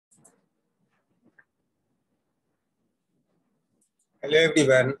Hello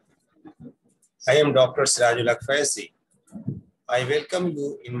everyone, I am Dr. Sirajul Akfaisi. I welcome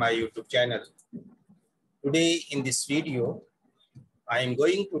you in my YouTube channel. Today in this video, I am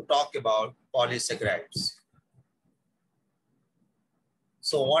going to talk about polysaccharides.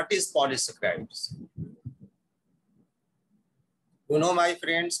 So what is polysaccharides? You know, my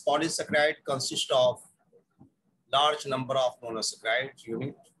friends, polysaccharide consists of large number of monosaccharide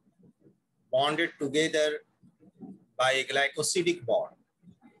units bonded together by a glycosidic bond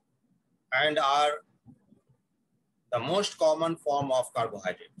and are the most common form of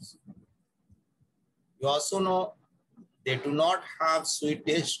carbohydrates. You also know they do not have sweet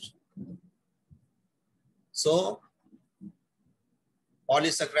taste. So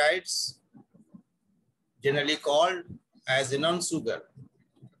polysaccharides, generally called as a non-sugar,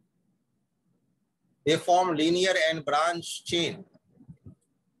 they form linear and branch chain.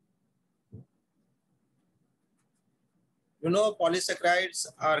 You know, polysaccharides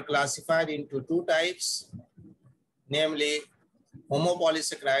are classified into two types, namely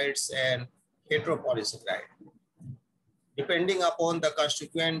homopolysaccharides and heteropolysaccharides, depending upon the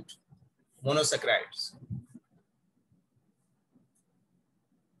constituent monosaccharides.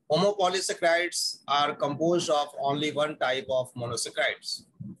 Homopolysaccharides are composed of only one type of monosaccharides,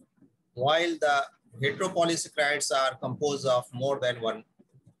 while the heteropolysaccharides are composed of more than one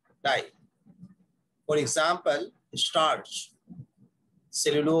type. For example, starch,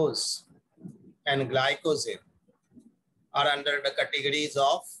 cellulose, and glycogen are under the categories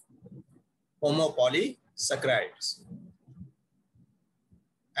of homopolysaccharides.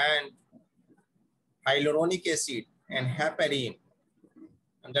 And hyaluronic acid and heparin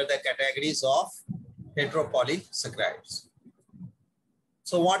under the categories of heteropolysaccharides.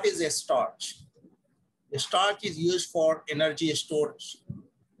 So what is a starch? A starch is used for energy storage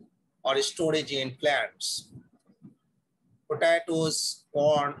or storage in plants. Potatoes,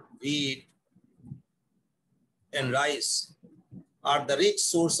 corn, wheat, and rice are the rich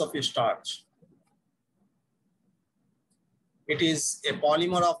source of starch. It is a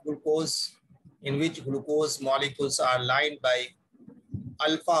polymer of glucose in which glucose molecules are lined by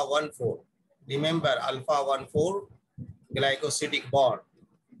alpha-1,4. Remember, alpha-1,4 glycosidic bond.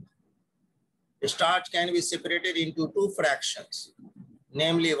 Starch can be separated into two fractions,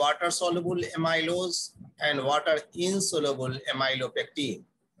 namely water-soluble amylose and water-insoluble amylopectin.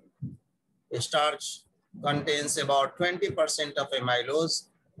 Starch contains about 20% of amylose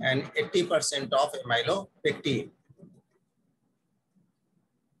and 80% of amylopectin.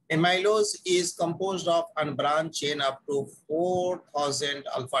 Amylose is composed of unbranched chain up to 4,000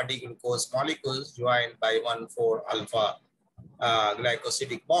 alpha-D-glucose molecules joined by 1,4-alpha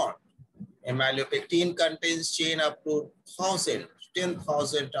glycosidic bond. Amylopectin contains chain up to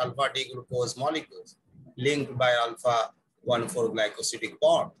 10,000 alpha-D-glucose molecules linked by alpha-1,4 glycosidic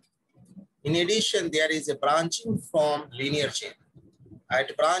bond. In addition, there is a branching from linear chain.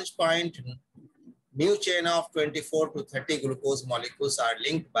 At branch point, new chain of 24 to 30 glucose molecules are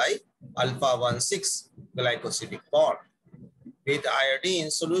linked by alpha-1,6 glycosidic bond. With iodine,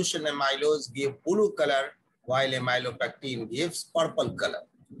 solution amylose gives blue color, while amylopectin gives purple color.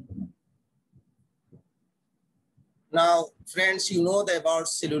 Now, friends, you know about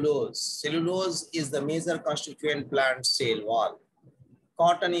cellulose. Cellulose is the major constituent plant cell wall.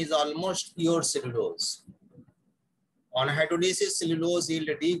 Cotton is almost pure cellulose. On hydrolysis, cellulose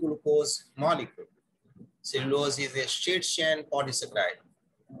yields D-glucose molecule. Cellulose is a straight chain polysaccharide.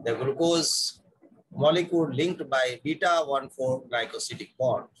 The glucose molecule linked by beta-1,4 glycosidic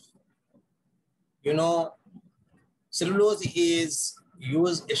bonds. You know, cellulose is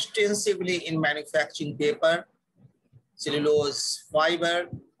used extensively in manufacturing paper, cellulose fiber,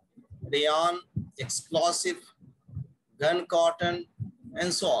 rayon, explosive, gun cotton,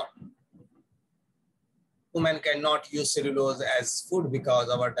 and so on. Women cannot use cellulose as food because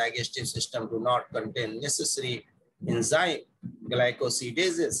our digestive system do not contain necessary enzyme,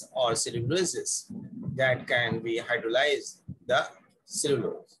 glycosidases or cellulases that can be hydrolyze the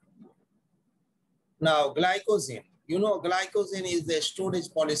cellulose. Now, glycogen. You know, glycogen is the storage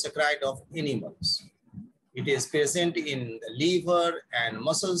polysaccharide of animals. It is present in the liver and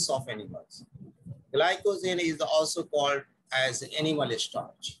muscles of animals. Glycogen is also called as animal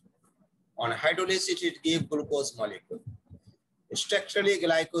starch. On hydrolysis, it gives glucose molecule. Structurally,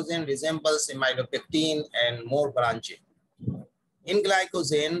 glycogen resembles amylopectin and more branching. In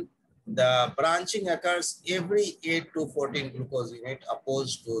glycogen, the branching occurs every 8 to 14 glucose unit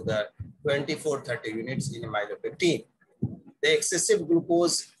opposed to the 24-30 units in amylopectin. The excessive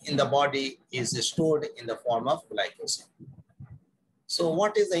glucose in the body is stored in the form of glycogen. So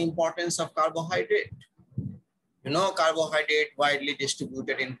what is the importance of carbohydrate? You know, carbohydrate widely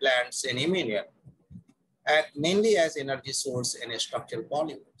distributed in plants and animal, act mainly as energy source and structural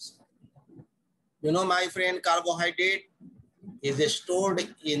polymers. You know, my friend, carbohydrate is stored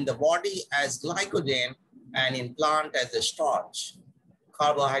in the body as glycogen and in plant as a starch.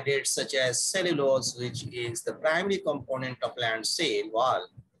 Carbohydrates such as cellulose, which is the primary component of plant cell wall,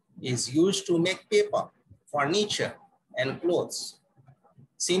 is used to make paper, furniture, and clothes.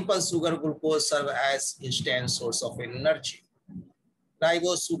 Simple sugar glucose serve as instant source of energy.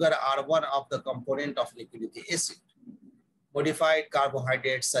 Ribose sugar are one of the component of nucleic acid. Modified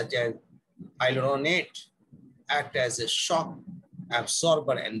carbohydrates such as hyaluronate act as a shock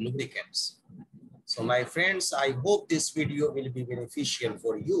absorber and lubricants. So my friends, I hope this video will be beneficial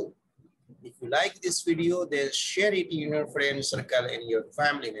for you. If you like this video, then share it in your friend circle and your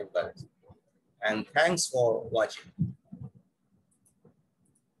family members. And thanks for watching.